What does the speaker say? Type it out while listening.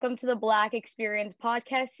Welcome to the Black Experience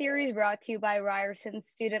podcast series brought to you by Ryerson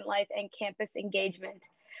Student Life and Campus Engagement.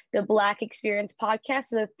 The Black Experience podcast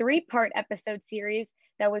is a three-part episode series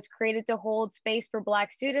that was created to hold space for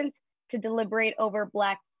Black students to deliberate over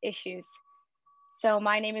Black issues. So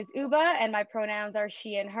my name is Uba and my pronouns are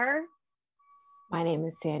she and her. My name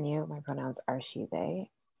is Sanyu. My pronouns are she, they.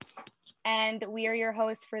 And we are your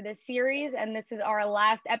hosts for this series, and this is our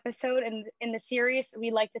last episode in the series.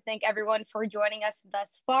 We'd like to thank everyone for joining us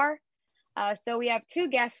thus far. So we have two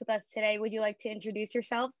guests with us today. Would you like to introduce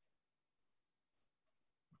yourselves?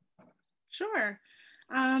 Sure.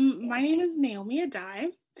 My name is Naomi Adai.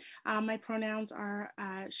 My pronouns are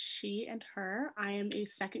she and her. I am a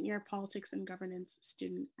second-year politics and governance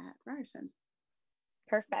student at Ryerson.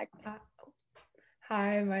 Perfect.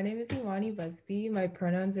 Hi, my name is Imani Busby. My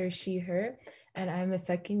pronouns are she, her, and I'm a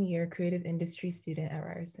second-year creative industry student at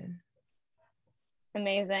Ryerson.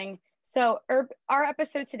 Amazing. So our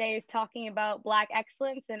episode today is talking about Black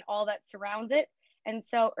excellence and all that surrounds it. And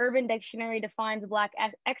so Urban Dictionary defines Black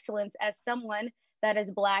excellence as someone that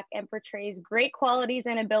is Black and portrays great qualities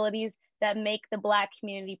and abilities that make the Black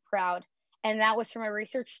community proud. And that was from a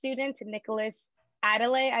research student, Nicholas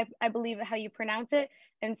Adelaide, I believe how you pronounce it.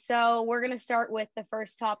 And so we're going to start with the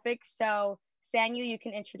first topic. So Sanyu, you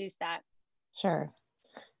can introduce that. Sure.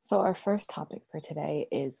 So our first topic for today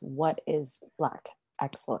is, what is Black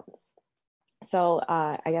excellence? So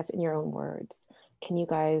I guess in your own words, can you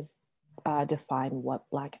guys define what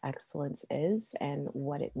Black excellence is and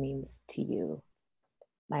what it means to you?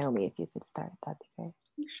 Naomi, if you could start, that'd be great.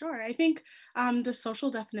 Sure. I think the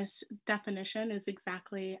social definition is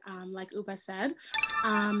exactly like Uba said.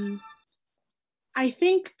 I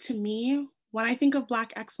think, to me, when I think of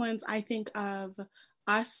Black excellence, I think of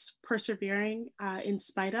us persevering in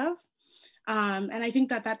spite of. And I think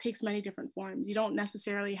that takes many different forms. You don't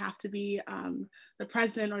necessarily have to be the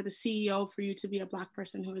president or the CEO for you to be a Black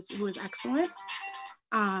person who is excellent.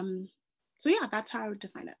 So yeah, that's how I would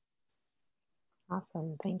define it.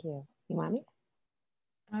 Awesome. Thank you. Imani?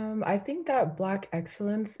 I think that Black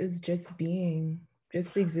excellence is just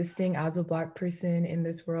existing as a Black person in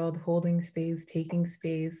this world, holding space, taking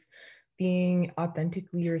space, being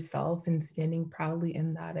authentically yourself and standing proudly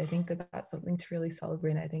in that. I think that that's something to really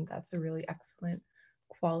celebrate. And I think that's a really excellent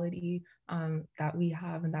quality that we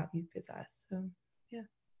have and that we possess. So, yeah.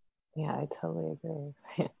 Yeah, I totally agree.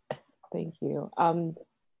 Thank you.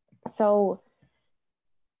 So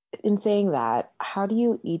in saying that, how do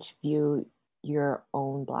you each view your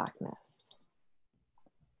own Blackness?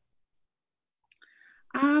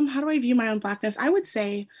 How do I view my own Blackness? I would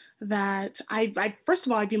say that I first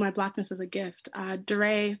of all, I view my Blackness as a gift.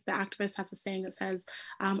 DeRay, the activist, has a saying that says,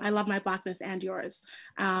 I love my Blackness and yours.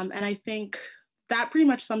 And I think that pretty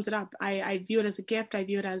much sums it up. I view it as a gift. I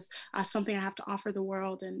view it as something I have to offer the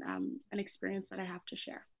world and an experience that I have to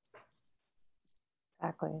share.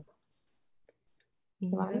 Exactly.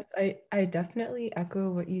 Yes, I definitely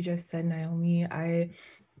echo what you just said, Naomi. I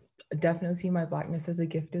definitely see my Blackness as a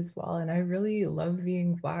gift as well. And I really love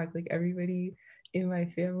being Black. Like, everybody in my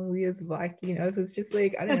family is Black, so it's just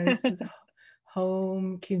like, I don't know, it's just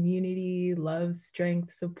home, community, love,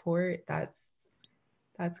 strength, support. That's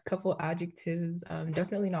a couple adjectives.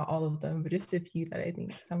 Definitely not all of them, but just a few that I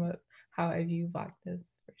think sum up how I view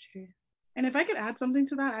Blackness for sure. And if I could add something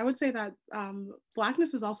to that, I would say that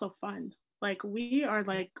Blackness is also fun. Like, we are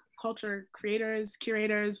like culture creators,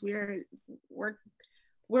 curators. We're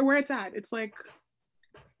where it's at. It's like,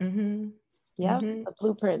 yeah, the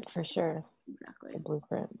blueprint for sure. Exactly. The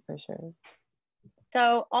blueprint for sure.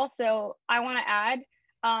 So also, I want to add,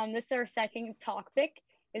 this is our second topic,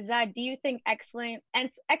 is that, do you think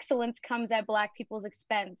excellence comes at Black people's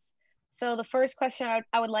expense? So the first question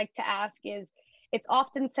I would like to ask is, it's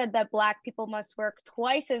often said that Black people must work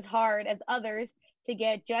twice as hard as others to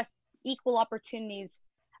get just equal opportunities.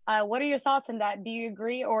 What are your thoughts on that? Do you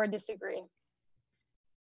agree or disagree?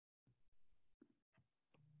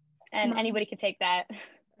 And anybody can take that.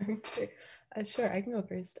 Sure, I can go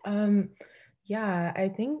first. Yeah, I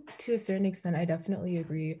think to a certain extent, I definitely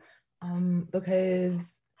agree,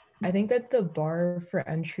 because I think that the bar for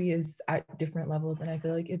entry is at different levels, and I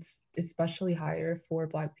feel like it's especially higher for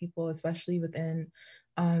Black people, especially within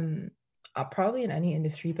probably in any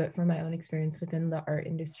industry, but from my own experience within the art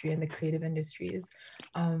industry and the creative industries,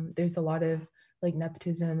 there's a lot of like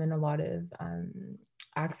nepotism and a lot of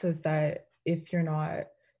access that if you're not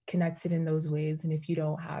connected in those ways, and if you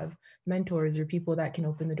don't have mentors or people that can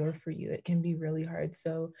open the door for you, it can be really hard.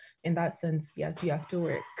 So in that sense, yes, you have to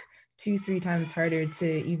work 2-3 times harder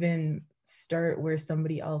to even start where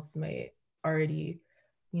somebody else might already,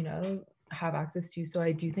 have access to. So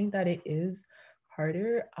I do think that it is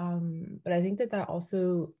harder. But I think that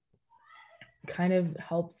also kind of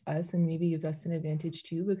helps us and maybe gives us an advantage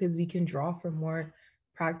too, because we can draw from more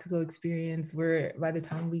practical experience where by the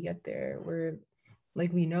time we get there, we're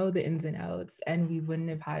like, we know the ins and outs, and we wouldn't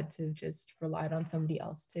have had to just relied on somebody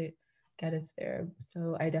else to get us there.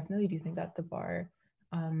 So I definitely do think that the bar,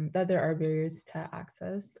 that there are barriers to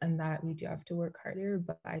access and that we do have to work harder,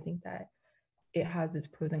 but I think that it has its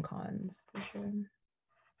pros and cons for sure.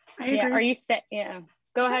 I agree. Yeah, are you set? Yeah,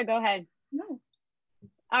 go ahead. No.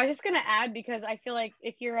 I was just gonna add, because I feel like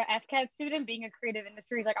if you're a FCAT student, being a creative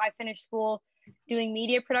industries, like I finished school doing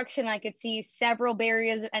media production, I could see several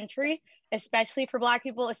barriers of entry, especially for Black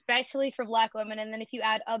people, especially for Black women. And then if you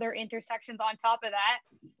add other intersections on top of that,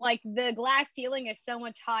 like the glass ceiling is so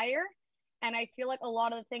much higher. And I feel like a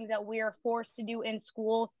lot of the things that we are forced to do in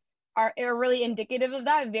school are really indicative of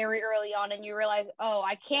that very early on. And you realize, oh,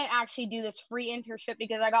 I can't actually do this free internship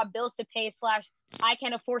because I got bills to pay / I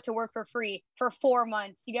can't afford to work for free for 4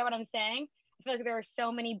 months. You get what I'm saying? I feel like there are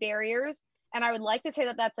so many barriers. And I would like to say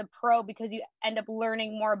that that's a pro, because you end up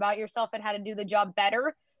learning more about yourself and how to do the job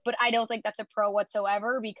better. But I don't think that's a pro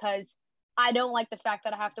whatsoever, because I don't like the fact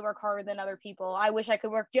that I have to work harder than other people. I wish I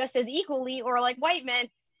could work just as equally, or like white men,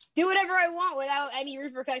 do whatever I want without any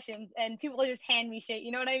repercussions, and people will just hand me shit.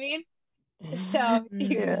 You know what I mean? So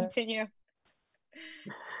you can continue.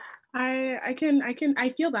 I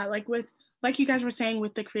feel that, like you guys were saying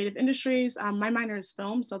with the creative industries. My minor is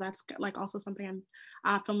film, so that's like also something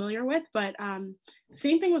I'm familiar with. But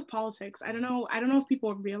same thing with politics. I don't know if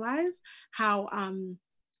people realize how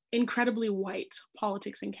incredibly white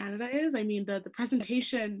politics in Canada is. I mean, the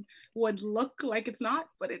presentation would look like it's not,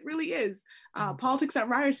 but it really is. Politics at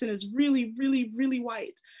Ryerson is really, really, really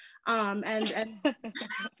white. And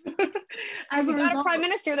as a result, got a prime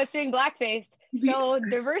minister that's doing blackface. So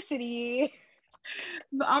diversity.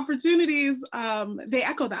 The opportunities, they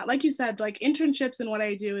echo that. Like you said, like internships and what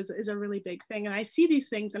I do is a really big thing. And I see these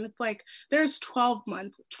things and it's like, there's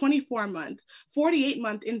 12-month, 24-month,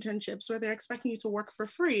 48-month internships where they're expecting you to work for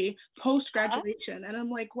free post-graduation. And I'm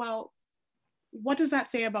like, well, what does that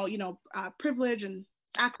say about, privilege and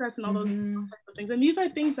access and all those types of things? And these are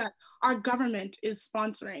things that our government is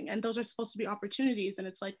sponsoring, and those are supposed to be opportunities. And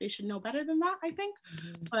it's like, they should know better than that, I think.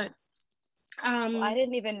 But well, I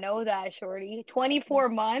didn't even know that, Shorty. 24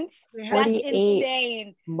 months? 48 That's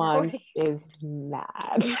insane. months is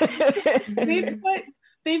mad.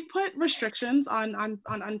 They've put restrictions on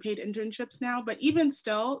unpaid internships now, but even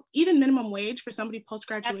still, even minimum wage for somebody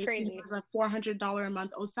post-graduation has a $400 a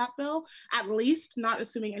month OSAP bill, at least, not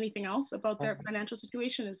assuming anything else about their financial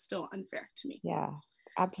situation, is still unfair to me. Yeah,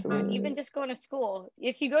 absolutely. Even just going to school.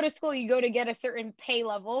 If you go to school, you go to get a certain pay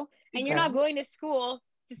level, and you're not going to school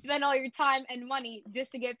to spend all your time and money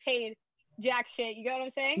just to get paid jack shit. You get what I'm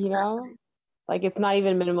saying? Like it's not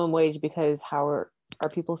even minimum wage, because how are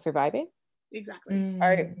people surviving? Exactly.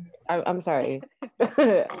 I'm sorry.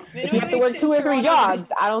 If you have to work 2 or 3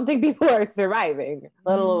 jobs, I don't think people are surviving,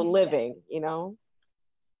 let alone living,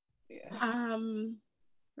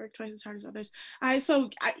 Work twice as hard as others.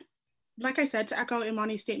 Like I said, to echo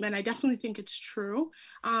Imani's statement, I definitely think it's true.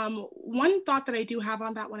 One thought that I do have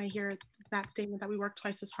on that when I hear that statement that we work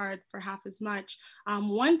twice as hard for half as much,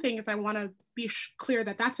 one thing is I want to be clear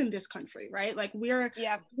that that's in this country, right? Like we're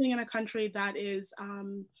living in a country that is,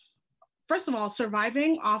 first of all,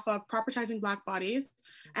 surviving off of propertizing Black bodies,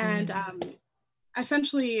 and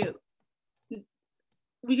essentially,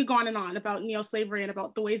 we could go on and on about neo-slavery and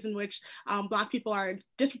about the ways in which Black people are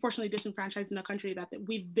disproportionately disenfranchised in a country that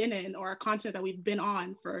we've been in, or a continent that we've been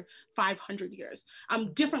on for 500 years,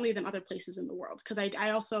 differently than other places in the world. Because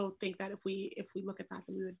I also think that if we look at that,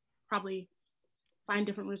 then we would probably find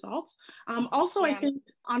different results. I think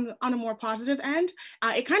on a more positive end,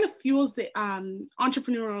 it kind of fuels the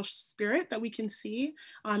entrepreneurial spirit that we can see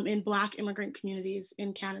in Black immigrant communities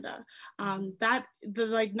in Canada. That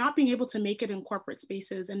the not being able to make it in corporate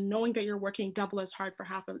spaces and knowing that you're working double as hard for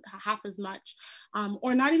half as much,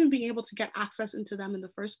 or not even being able to get access into them in the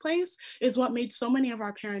first place, is what made so many of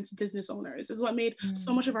our parents business owners, is what made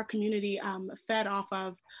so much of our community fed off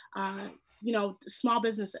of small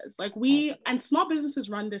businesses. And small businesses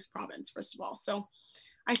run this province, first of all. So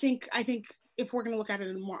I think if we're going to look at it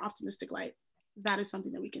in a more optimistic light, that is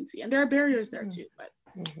something that we can see. And there are barriers there too, but.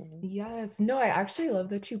 Yes, no, I actually love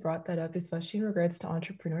that you brought that up, especially in regards to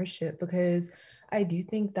entrepreneurship, because I do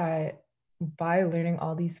think that by learning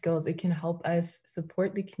all these skills, it can help us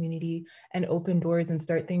support the community and open doors and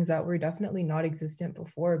start things that were definitely not existent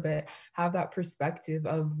before, but have that perspective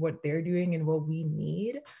of what they're doing and what we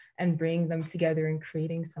need, and bring them together and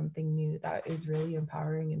creating something new that is really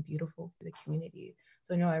empowering and beautiful for the community.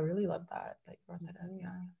 So no, I really love that you brought that up.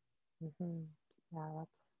 Yeah. Mm-hmm. Yeah,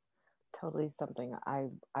 that's totally something I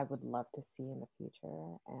would love to see in the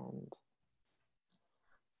future. And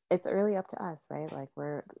it's really up to us, right? Like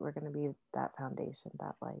we're going to be that foundation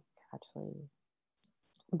that like actually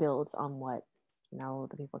builds on what, you know,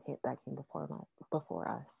 the people that came before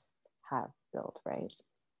us have built, right?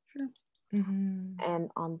 Sure. Mm-hmm. And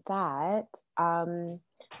on that,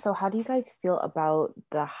 so how do you guys feel about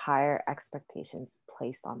the higher expectations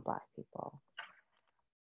placed on Black people?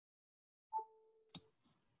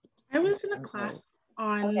 I was in a class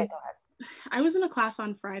on I was in a class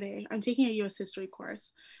on Friday. I'm taking a US history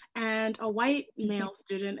course, and a white male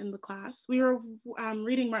student in the class, we were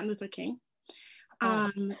reading Martin Luther King.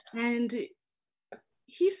 And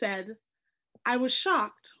he said, I was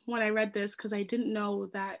shocked when I read this because I didn't know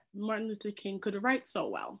that Martin Luther King could write so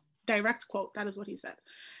well. Direct quote, that is what he said.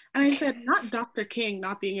 And I said, not Dr. King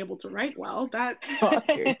not being able to write well. That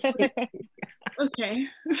okay.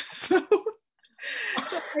 So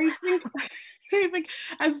I think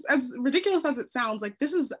as ridiculous as it sounds, like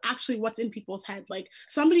this is actually what's in people's head. Like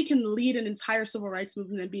somebody can lead an entire civil rights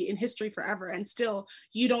movement and be in history forever, and still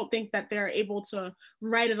you don't think that they're able to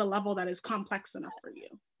write at a level that is complex enough for you.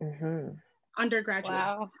 Mm-hmm. Undergraduate.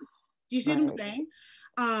 Wow. Do you see what I'm saying?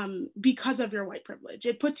 Because of your white privilege,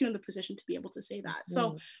 it puts you in the position to be able to say that. Mm-hmm.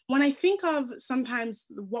 So when I think of sometimes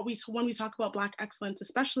when we talk about Black excellence,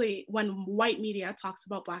 especially when white media talks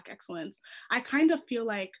about Black excellence, I kind of feel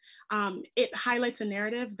like it highlights a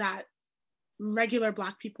narrative that regular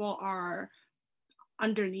Black people are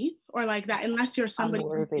underneath, or like that unless you're somebody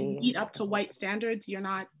who can meet up to white standards, you're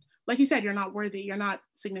not, like you said, you're not worthy, you're not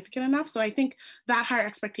significant enough. So I think that higher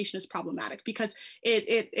expectation is problematic because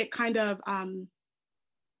it kind of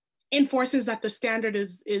enforces that the standard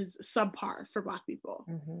is subpar for Black people.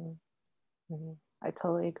 Mm-hmm. Mm-hmm. I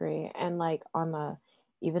totally agree. And like on a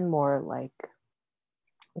even more like,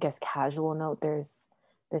 I guess, casual note, there's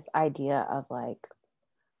this idea of like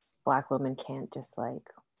Black women can't just like,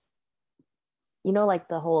 you know, like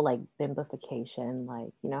the whole like bimbification,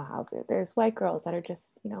 like, you know, how there's white girls that are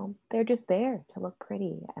just, you know, they're just there to look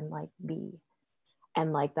pretty and like be.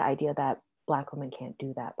 And like the idea that Black women can't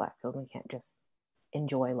do that, Black women can't just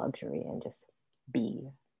enjoy luxury and just be,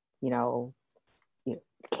 you know,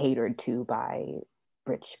 catered to by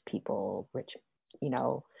rich people, you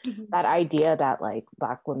know, mm-hmm. that idea that like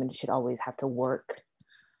Black women should always have to work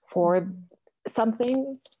for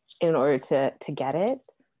something in order to get it.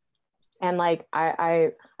 And like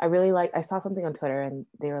I really like, I saw something on Twitter and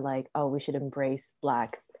they were like, oh, we should embrace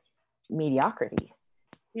Black mediocrity.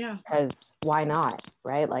 Yeah. Because why not,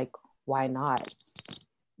 right? Like, why not?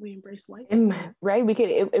 We embrace white. Right? We could,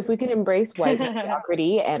 if we could embrace white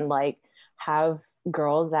mediocrity and like have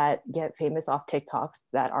girls that get famous off TikToks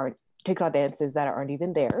that aren't TikTok dances that aren't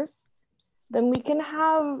even theirs, then we can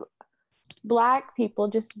have Black people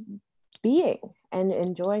just being and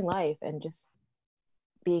enjoying life and just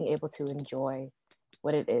being able to enjoy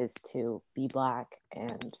what it is to be Black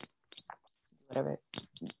and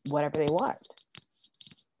whatever they want.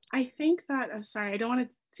 I think that, I'm sorry, I don't want to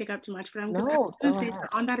take up too much, but I'm going to say that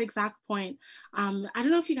on that exact point, I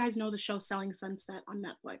don't know if you guys know the show Selling Sunset on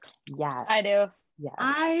Netflix. Yes. I do. Yes.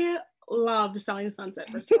 I love Selling Sunset,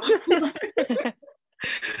 first of all.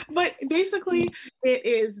 But basically, it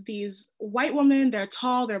is these white women, they're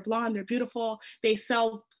tall, they're blonde, they're beautiful. They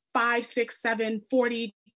sell 5, 6, 7,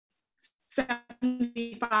 40,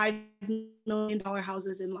 $75 million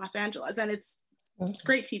houses in Los Angeles. And it's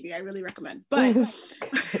great TV. I really recommend. But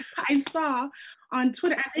I saw on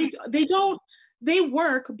Twitter, they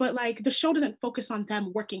work, but like the show doesn't focus on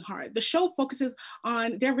them working hard. The show focuses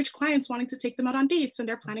on their rich clients wanting to take them out on dates, and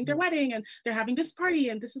they're planning their wedding, and they're having this party,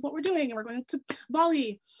 and this is what we're doing, and we're going to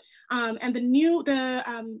Bali. And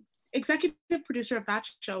the executive producer of that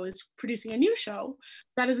show is producing a new show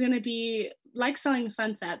that is going to be like Selling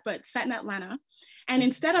Sunset, but set in Atlanta. And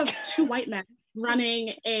instead of 2 white men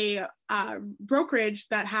running a brokerage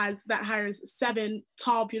that hires 7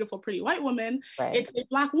 tall, beautiful, pretty white women, right. It's a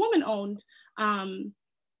Black woman-owned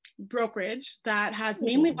brokerage that has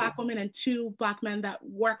mainly Black women and 2 Black men that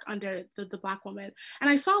work under the Black woman. And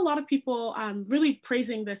I saw a lot of people really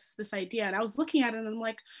praising this idea, and I was looking at it and I'm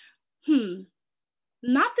like,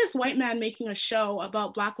 not this white man making a show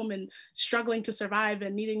about Black women struggling to survive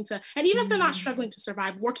and needing to, and even if they're not struggling to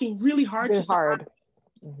survive, working really hard to survive.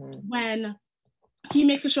 When he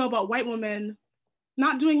makes a show about white women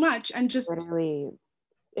not doing much and just literally,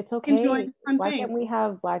 it's okay. enjoying fun Why things. can't we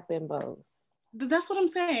have Black bimbos? That's what I'm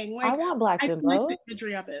saying. Like, I want Black I bimbos. like the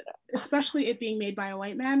imagery of it, especially it being made by a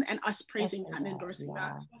white man and us praising that and endorsing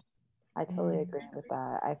that. I totally agree with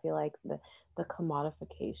that. I feel like the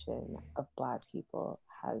commodification of Black people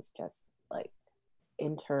has just like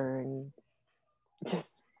in turn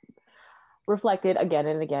just reflected again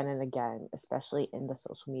and again and again, especially in the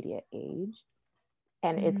social media age.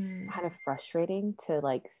 And it's kind of frustrating to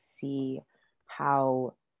like see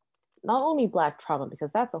how not only Black trauma,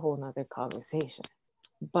 because that's a whole nother conversation,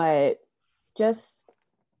 but just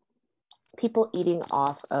people eating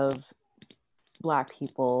off of Black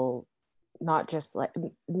people, not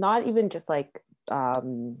even just like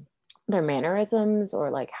their mannerisms or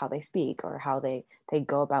like how they speak or how they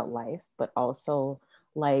go about life, but also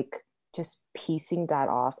like just piecing that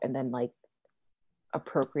off and then like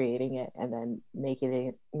appropriating it and then making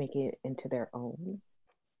it into their own.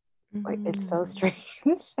 Like it's so strange.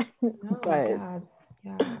 But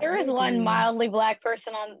there was one mildly Black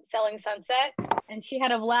person on Selling Sunset, and she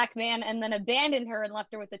had a Black man and then abandoned her and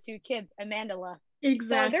left her with the 2 kids, Amandla.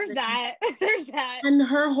 Exactly. So there's that. There's that. And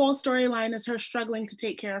her whole storyline is her struggling to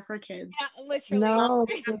take care of her kids. Yeah, literally. No,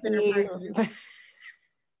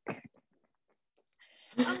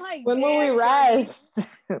 I'm like, when will we rest?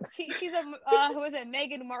 She's a who was it?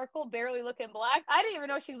 Meghan Markle, barely looking Black. I didn't even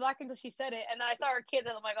know she's Black until she said it, and then I saw her kids,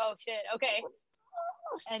 and I'm like, oh shit, okay.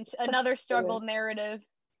 And another struggle narrative.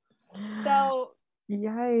 So,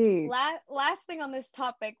 yikes. Last thing on this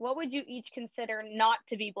topic, what would you each consider not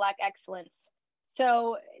to be Black excellence?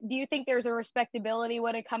 So, do you think there's a respectability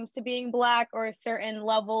when it comes to being Black, or a certain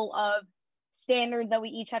level of standards that we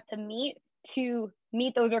each have to meet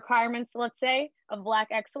those requirements, let's say, of Black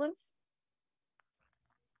excellence?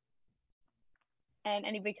 And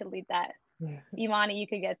anybody could lead that. Imani, you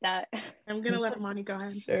could get that. I'm gonna let Imani go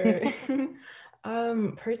ahead. Sure.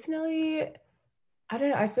 Personally, I don't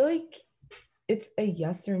know. I feel like it's a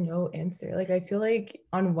yes or no answer. Like, I feel like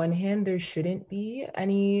on one hand, there shouldn't be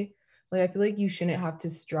any, like, I feel like you shouldn't have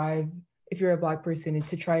to strive, if you're a Black person,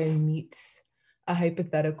 to try and meet a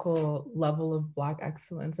hypothetical level of Black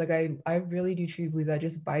excellence. Like, I really do truly believe that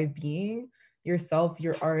just by being yourself,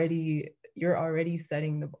 you're already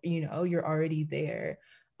setting the, you're already there.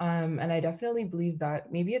 And I definitely believe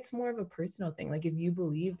that maybe it's more of a personal thing. Like, if you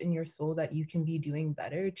believe in your soul that you can be doing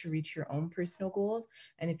better to reach your own personal goals,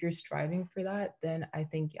 and if you're striving for that, then I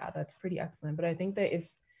think, yeah, that's pretty excellent. But I think that if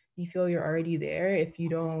you feel you're already there, if you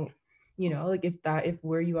don't, like if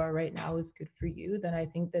where you are right now is good for you, then I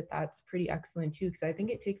think that that's pretty excellent too. Because I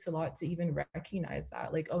think it takes a lot to even recognize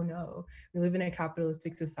that, like, oh no, we live in a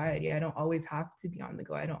capitalistic society. I don't always have to be on the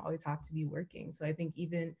go. I don't always have to be working. So I think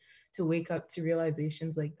even to wake up to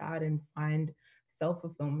realizations like that and find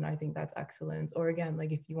self-fulfillment, I think that's excellence. Or again,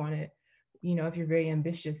 like if you want to, if you're very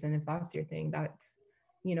ambitious and if that's your thing, that's,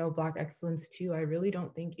 Black excellence too. I really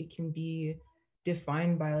don't think it can be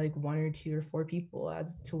defined by like 1 or 2 or 4 people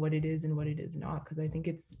as to what it is and what it is not, because I think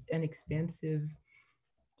it's an expansive,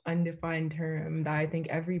 undefined term that I think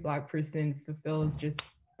every Black person fulfills just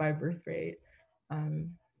by birthright.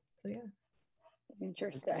 So yeah.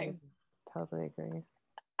 Interesting. Totally agree.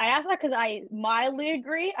 I asked that because I mildly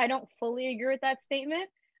agree. I don't fully agree with that statement.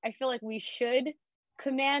 I feel like we should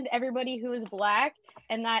command everybody who is Black,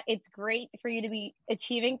 and that it's great for you to be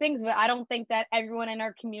achieving things, but I don't think that everyone in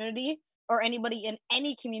our community or anybody in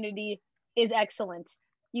any community is excellent.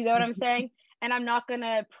 You get what I'm saying? And I'm not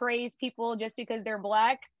gonna praise people just because they're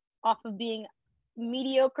Black off of being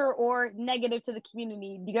mediocre or negative to the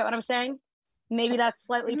community. Do you get what I'm saying? Maybe that's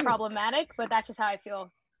slightly problematic, but that's just how I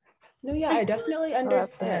feel. No, yeah, I definitely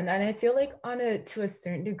understand. And I feel like to a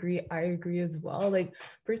certain degree, I agree as well. Like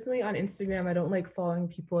personally on Instagram, I don't like following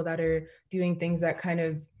people that are doing things that kind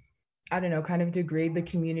of, I don't know, kind of degrade the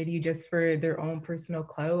community just for their own personal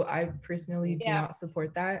clout. I personally do not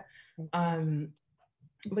support that.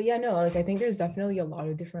 But yeah, no, like I think there's definitely a lot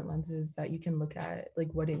of different lenses that you can look at, like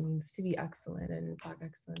what it means to be excellent and Black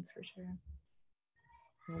excellence for sure.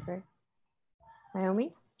 Okay.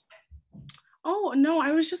 Naomi? Oh, no,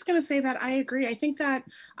 I was just going to say that I agree. I think that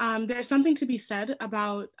there's something to be said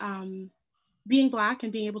about being Black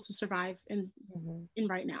and being able to survive in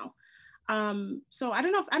right now. So I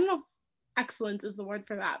don't know if excellence is the word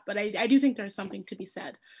for that, but I do think there's something to be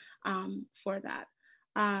said for that.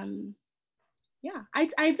 Yeah,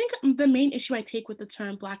 I think the main issue I take with the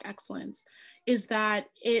term Black excellence is that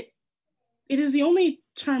it is the only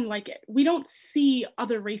term like it. We don't see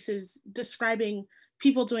other races describing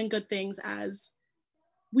people doing good things as,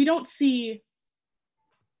 we don't see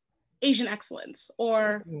Asian excellence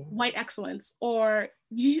or white excellence, or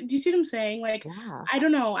do you see what I'm saying? Like, Yeah. I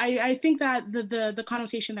don't know. I think that the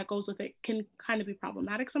connotation that goes with it can kind of be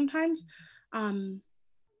problematic sometimes.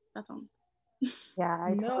 That's all. Yeah,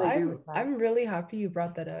 I totally agree with that. I'm really happy you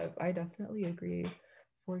brought that up. I definitely agree,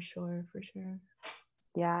 for sure.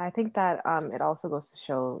 Yeah, I think that it also goes to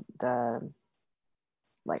show the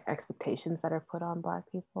like expectations that are put on Black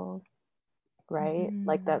people, right?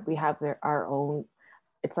 Like that we have our own,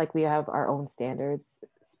 it's like we have our own standards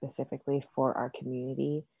specifically for our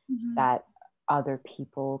community that other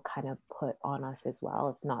people kind of put on us as well.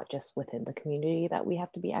 It's not just within the community that we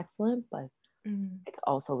have to be excellent, but it's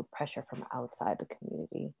also pressure from outside the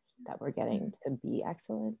community that we're getting to be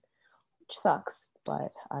excellent, which sucks.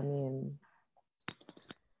 But I mean,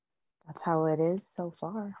 that's how it is so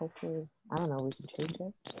far. Hopefully, I don't know, we can change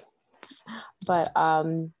it. But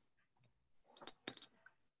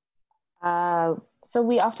so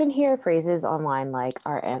we often hear phrases online like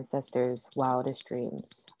our ancestors' wildest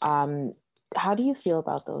dreams. How do you feel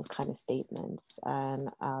about those kind of statements? And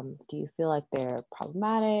do you feel like they're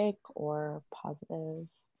problematic or positive?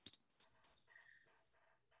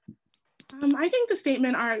 I think the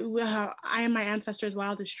statement, I am my ancestors'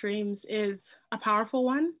 wildest dreams, is a powerful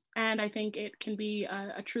one. And I think it can be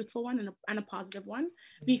a truthful one and a positive one,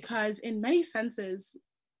 because in many senses,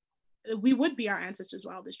 we would be our ancestors'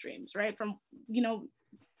 wildest dreams, right? From,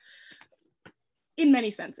 in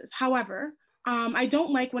many senses. However, I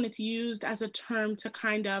don't like when it's used as a term to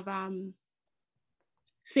kind of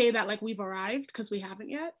say that like we've arrived, because we haven't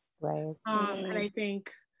yet. Right. And I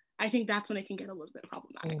think that's when it can get a little bit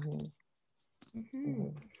problematic.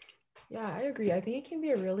 Yeah, I agree. I think it can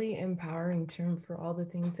be a really empowering term for all the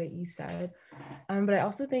things that you said. But I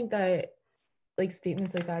also think that like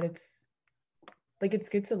statements like that, it's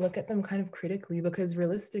good to look at them kind of critically, because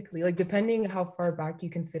realistically, like depending how far back you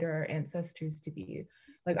consider our ancestors to be,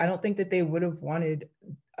 like I don't think that they would have wanted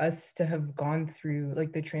us to have gone through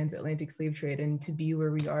like the transatlantic slave trade and to be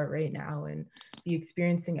where we are right now and be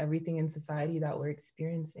experiencing everything in society that we're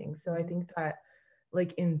experiencing. So I think that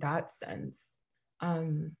like in that sense,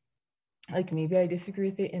 like maybe I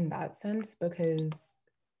disagree with it in that sense, because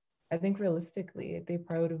I think realistically they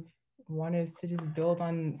probably would have wanted us to just build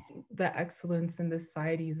on the excellence in the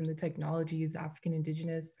societies and the technologies, African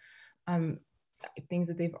Indigenous things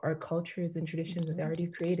that our cultures and traditions that they already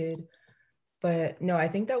created. But no, I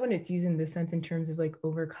think that when it's used in this sense in terms of like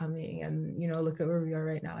overcoming and, look at where we are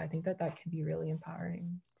right now, I think that can be really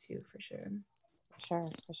empowering too, for sure.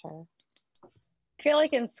 For sure. I feel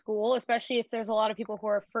like in school, especially if there's a lot of people who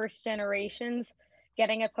are first generations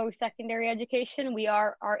getting a post-secondary education, we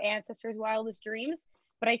are our ancestors' wildest dreams.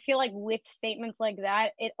 But I feel like with statements like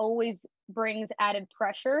that, it always brings added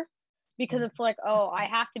pressure, because it's like, oh, I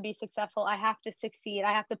have to be successful, I have to succeed,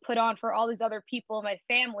 I have to put on for all these other people in my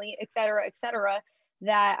family, et cetera,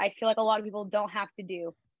 that I feel like a lot of people don't have to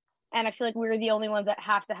do. And I feel like we're the only ones that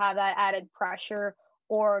have to have that added pressure,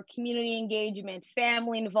 or community engagement,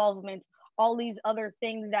 family involvement, all these other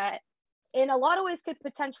things that in a lot of ways could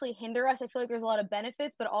potentially hinder us. I feel like there's a lot of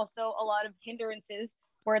benefits, but also a lot of hindrances,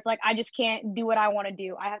 where it's like, I just can't do what I want to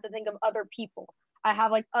do. I have to think of other people. I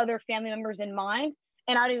have like other family members in mind,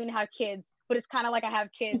 and I don't even have kids, but it's kind of like I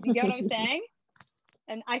have kids. You get what I'm saying?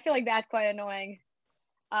 And I feel like that's quite annoying.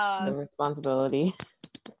 The responsibility.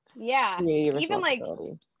 Yeah. Even like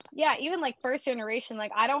first generation,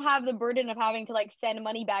 like I don't have the burden of having to like send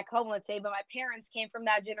money back home, let's say, but my parents came from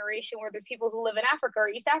that generation where there's people who live in Africa or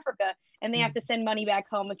East Africa, and they have to send money back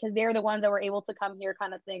home because they're the ones that were able to come here,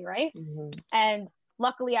 kind of thing, right? And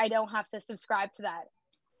luckily I don't have to subscribe to that.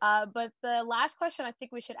 But the last question I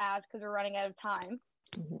think we should ask, because we're running out of time,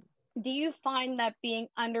 do you find that being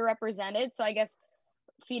underrepresented, so I guess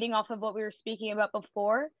feeding off of what we were speaking about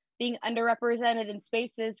before, being underrepresented in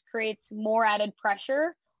spaces creates more added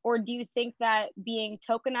pressure? Or do you think that being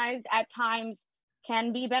tokenized at times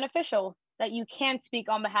can be beneficial, that you can speak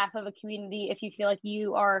on behalf of a community if you feel like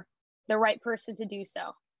you are the right person to do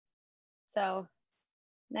so? So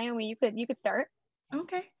Naomi, you could start.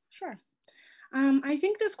 Okay, sure. I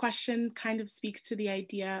think this question kind of speaks to the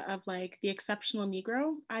idea of like the exceptional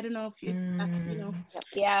Negro. I don't know if that's,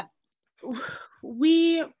 Yeah.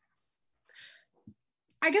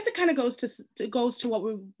 I guess it kind of goes to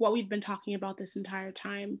what we've been talking about this entire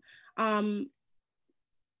time. Part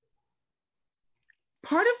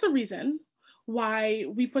of the reason why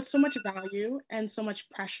we put so much value and so much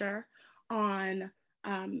pressure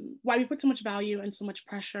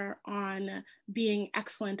on being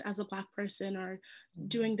excellent as a Black person, or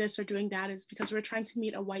doing this or doing that, is because we're trying to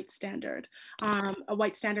meet a white standard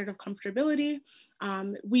of comfortability.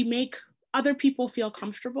 We make other people feel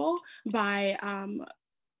comfortable by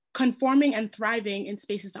conforming and thriving in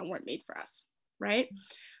spaces that weren't made for us, right?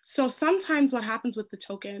 So sometimes what happens with the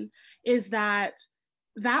token is that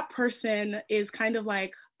that person is kind of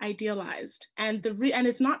like idealized, and and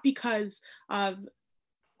it's not because of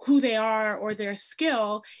who they are or their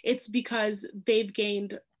skill, it's because they've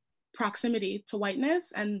gained proximity to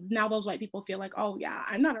whiteness, and now those white people feel like, oh yeah,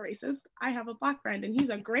 I'm not a racist, I have a Black friend and he's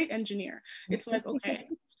a great engineer. It's like, okay.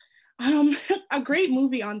 A great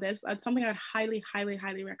movie on this, something I'd highly, highly,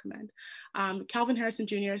 highly recommend. Calvin Harrison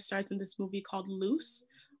Jr. stars in this movie called Loose,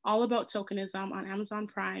 all about tokenism, on Amazon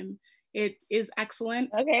Prime. It is excellent.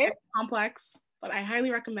 Okay. It's complex, but I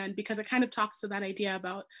highly recommend, because it kind of talks to that idea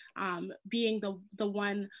about being the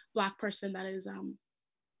one Black person that is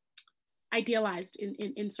idealized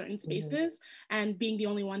in certain spaces, and being the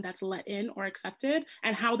only one that's let in or accepted,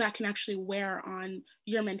 and how that can actually wear on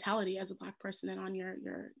your mentality as a Black person and on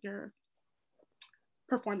your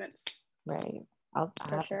performance. Right. I'll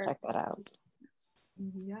have to check that out.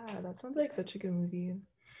 Yeah, that sounds like such a good movie.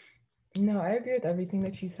 No, I agree with everything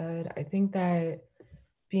that you said. I think that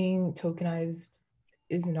being tokenized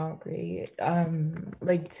is not great.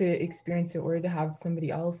 Like, to experience it or to have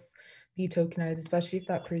somebody else be tokenized, especially if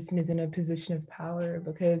that person is in a position of power,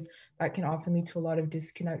 because that can often lead to a lot of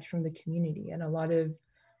disconnect from the community and a lot of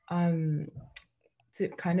to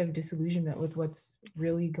kind of disillusionment with what's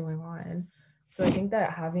really going on. So I think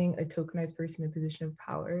that having a tokenized person in a position of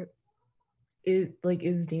power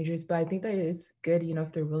is dangerous, but I think that it's good,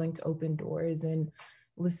 if they're willing to open doors and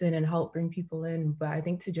listen and help bring people in. But I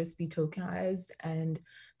think to just be tokenized and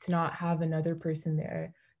to not have another person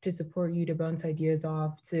there to support you, to bounce ideas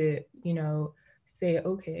off, to say,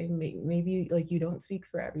 okay, maybe like you don't speak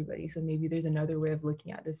for everybody, so maybe there's another way of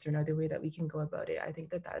looking at this or another way that we can go about it. I think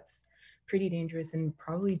that that's pretty dangerous and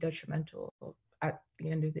probably detrimental at the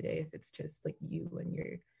end of the day, if it's just like you and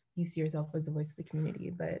you see yourself as the voice of the community.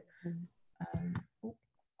 But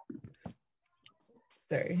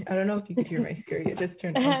sorry, I don't know if you could hear my Siri, it just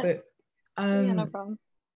turned on, but yeah, no problem.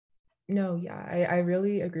 No, yeah, I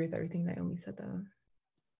really agree with everything Naomi said though.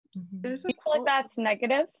 There's a I feel like that's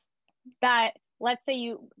negative, that let's say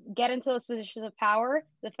you get into those positions of power,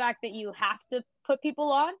 the fact that you have to put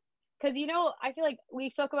people on, because I feel like we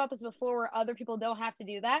spoke about this before, where other people don't have to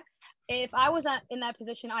do that. If I was not in that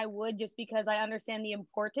position, I would, just because I understand the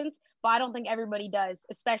importance, but I don't think everybody does,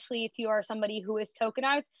 especially if you are somebody who is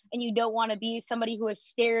tokenized and you don't want to be somebody who is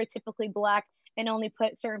stereotypically Black and only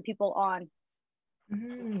put certain people on.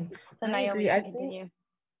 So Naomi, you can continue.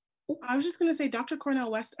 I was just going to say, Dr. Cornel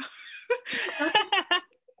West.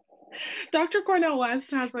 Dr. Cornel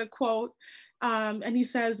West has a quote, and he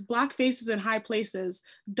says, Black faces in high places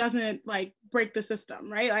doesn't like break the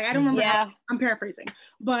system, right? Like, I don't remember how, I'm paraphrasing,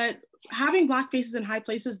 but having Black faces in high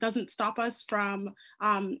places doesn't stop us from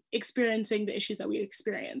experiencing the issues that we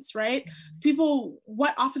experience, right?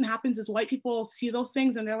 What often happens is white people see those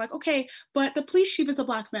things and they're like, okay, but the police chief is a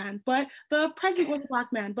Black man, but the president was a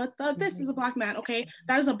Black man, but this is a Black man. Okay,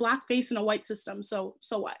 that is a Black face in a white system. So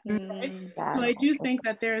what? Right? So I do think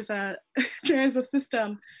that there's a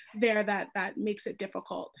system there that makes it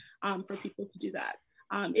difficult for people to do that.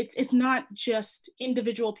 It's not just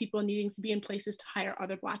individual people needing to be in places to hire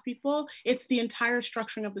other Black people. It's the entire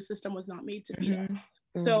structuring of the system was not made to feed us.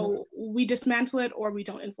 So we dismantle it or we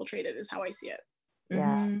don't infiltrate it, is how I see it.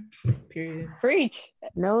 Yeah. Period. Preach.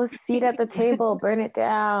 No seat at the table. Burn it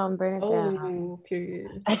down. Burn it down.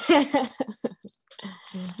 Period.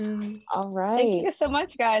 All right. Thank you so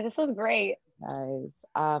much, guys. This was great. Guys.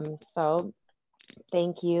 So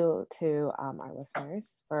thank you to our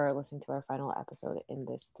listeners for listening to our final episode in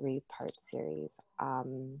this 3-part series.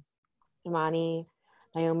 Imani,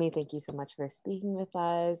 Naomi, thank you so much for speaking with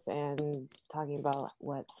us and talking about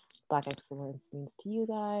what Black excellence means to you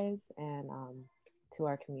guys and to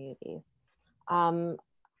our community. I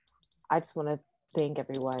just want to thank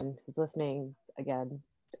everyone who's listening again,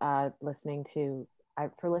 for listening to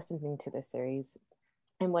this series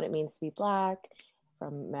and what it means to be Black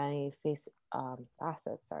from many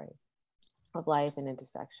facets of life and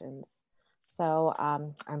intersections. So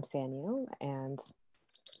I'm Sanyu and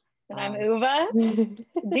I'm Uva.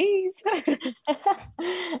 Jeez.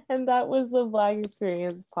 And that was the Black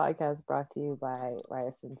Experience podcast brought to you by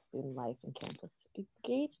Ryerson Student Life and Campus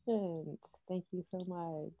Engagement. Thank you so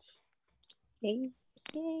much. Yay.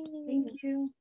 Thank you.